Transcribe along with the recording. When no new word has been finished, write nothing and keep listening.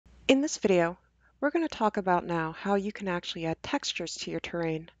In this video, we're going to talk about now how you can actually add textures to your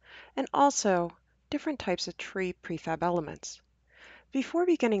terrain and also different types of tree prefab elements. Before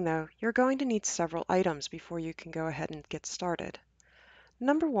beginning though, you're going to need several items before you can go ahead and get started.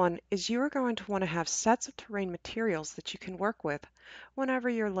 Number one is you are going to want to have sets of terrain materials that you can work with whenever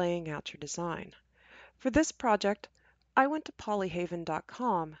you're laying out your design. For this project, I went to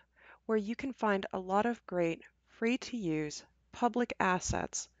polyhaven.com where you can find a lot of great free to use public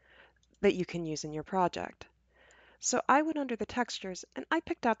assets that you can use in your project. So I went under the textures and I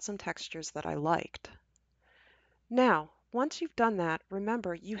picked out some textures that I liked. Now, once you've done that,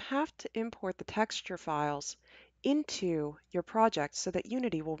 remember you have to import the texture files into your project so that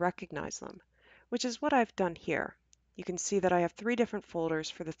Unity will recognize them, which is what I've done here. You can see that I have 3 different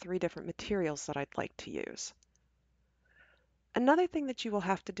folders for the 3 different materials that I'd like to use. Another thing that you will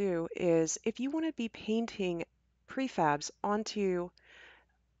have to do is if you want to be painting prefabs onto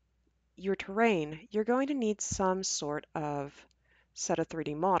your terrain, you're going to need some sort of set of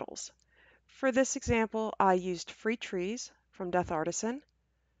 3D models. For this example, I used Free Trees from Death Artisan,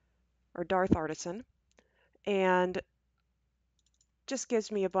 or Darth Artisan, and just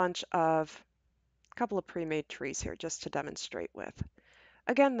gives me a couple of pre-made trees here just to demonstrate with.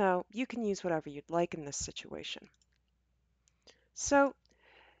 Again, though, you can use whatever you'd like in this situation. So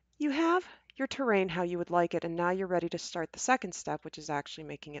you have your terrain how you would like it, and now you're ready to start the second step, which is actually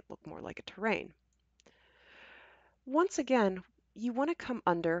making it look more like a terrain. Once again, you want to come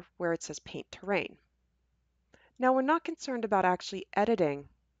under where it says Paint Terrain. Now we're not concerned about actually editing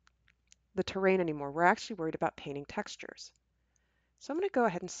the terrain anymore. We're actually worried about painting textures. So I'm going to go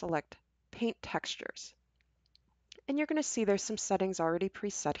ahead and select Paint Textures. And you're going to see there's some settings already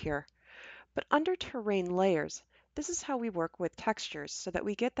preset here. But under Terrain Layers, this is how we work with textures so that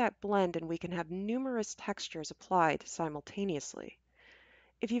we get that blend and we can have numerous textures applied simultaneously.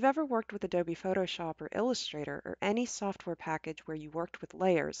 If you've ever worked with Adobe Photoshop or Illustrator or any software package where you worked with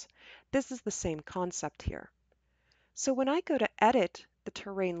layers, this is the same concept here. So when I go to edit the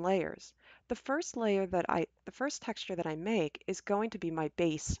terrain layers, the first texture that I make is going to be my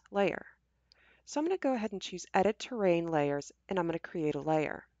base layer. So I'm going to go ahead and choose Edit Terrain Layers, and I'm going to create a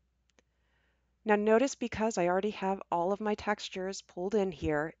layer. Now notice because I already have all of my textures pulled in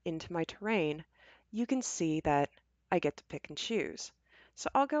here into my terrain, you can see that I get to pick and choose. So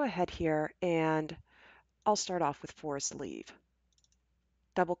I'll go ahead here and I'll start off with Forest Leaf.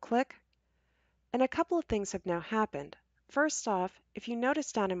 Double click, and a couple of things have now happened. First off, if you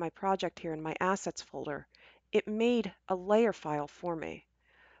notice down in my project here in my Assets folder, it made a layer file for me.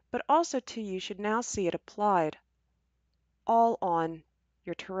 But also too, you should now see it applied all on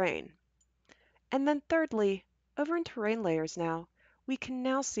your terrain. And then thirdly, over in Terrain Layers now, we can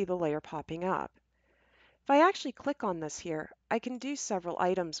now see the layer popping up. If I actually click on this here, I can do several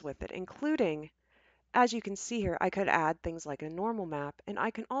items with it, including, as you can see here, I could add things like a normal map, and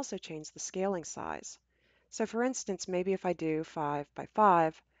I can also change the scaling size. So for instance, maybe if I do 5 by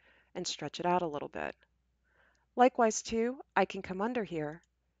 5 and stretch it out a little bit. Likewise too, I can come under here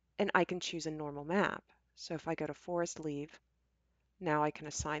and I can choose a normal map. So if I go to Forest Leaf, now I can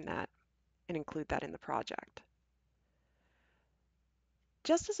assign that and include that in the project.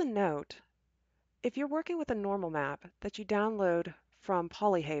 Just as a note, if you're working with a normal map that you download from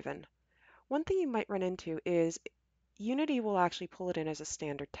Polyhaven, one thing you might run into is Unity will actually pull it in as a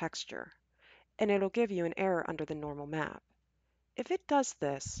standard texture, and it'll give you an error under the normal map. If it does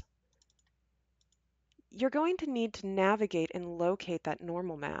this, you're going to need to navigate and locate that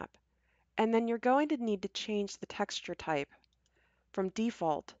normal map, and then you're going to need to change the texture type from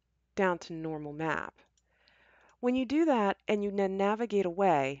default down to normal map. When you do that and you then navigate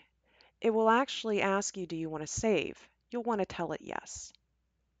away, it will actually ask you, do you want to save? You'll want to tell it yes.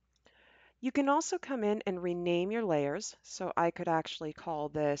 You can also come in and rename your layers. So I could actually call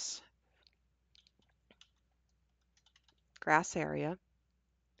this grass area.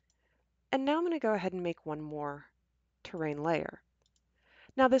 And now I'm going to go ahead and make one more terrain layer.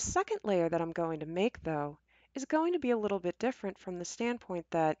 Now this second layer that I'm going to make though is going to be a little bit different from the standpoint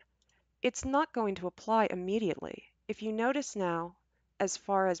that it's not going to apply immediately. If you notice now, as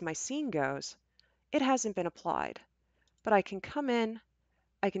far as my scene goes, it hasn't been applied. But I can come in,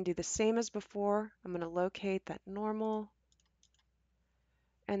 I can do the same as before. I'm going to locate that normal.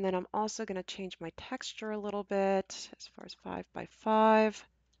 And then I'm also going to change my texture a little bit as far as 5 by 5.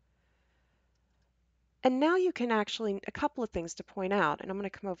 And now you can actually, a couple of things to point out, and I'm going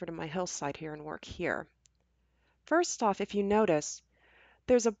to come over to my hillside here and work here. First off, if you notice,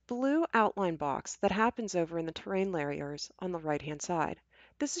 there's a blue outline box that happens over in the terrain layers on the right-hand side.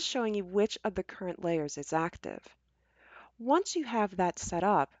 This is showing you which of the current layers is active. Once you have that set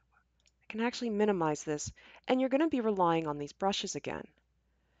up, can actually minimize this, and you're going to be relying on these brushes again.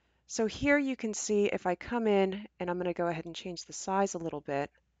 So here you can see if I come in and I'm going to go ahead and change the size a little bit,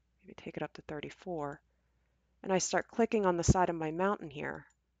 maybe take it up to 34, and I start clicking on the side of my mountain here,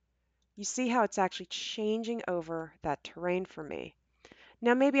 you see how it's actually changing over that terrain for me.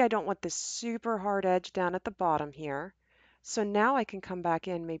 Now maybe I don't want this super hard edge down at the bottom here. So now I can come back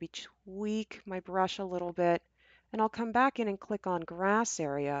in, maybe tweak my brush a little bit, and I'll come back in and click on grass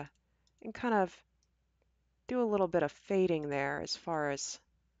area and kind of do a little bit of fading there as far as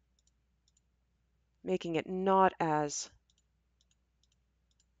making it not as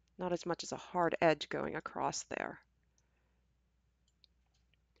much as a hard edge going across there.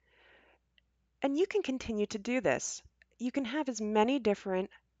 And you can continue to do this. You can have as many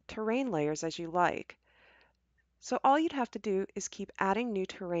different terrain layers as you like. So all you'd have to do is keep adding new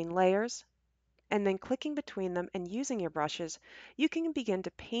terrain layers and then clicking between them and using your brushes, you can begin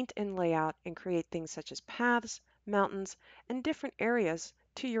to paint and lay out and create things such as paths, mountains, and different areas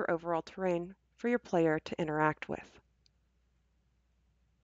to your overall terrain for your player to interact with.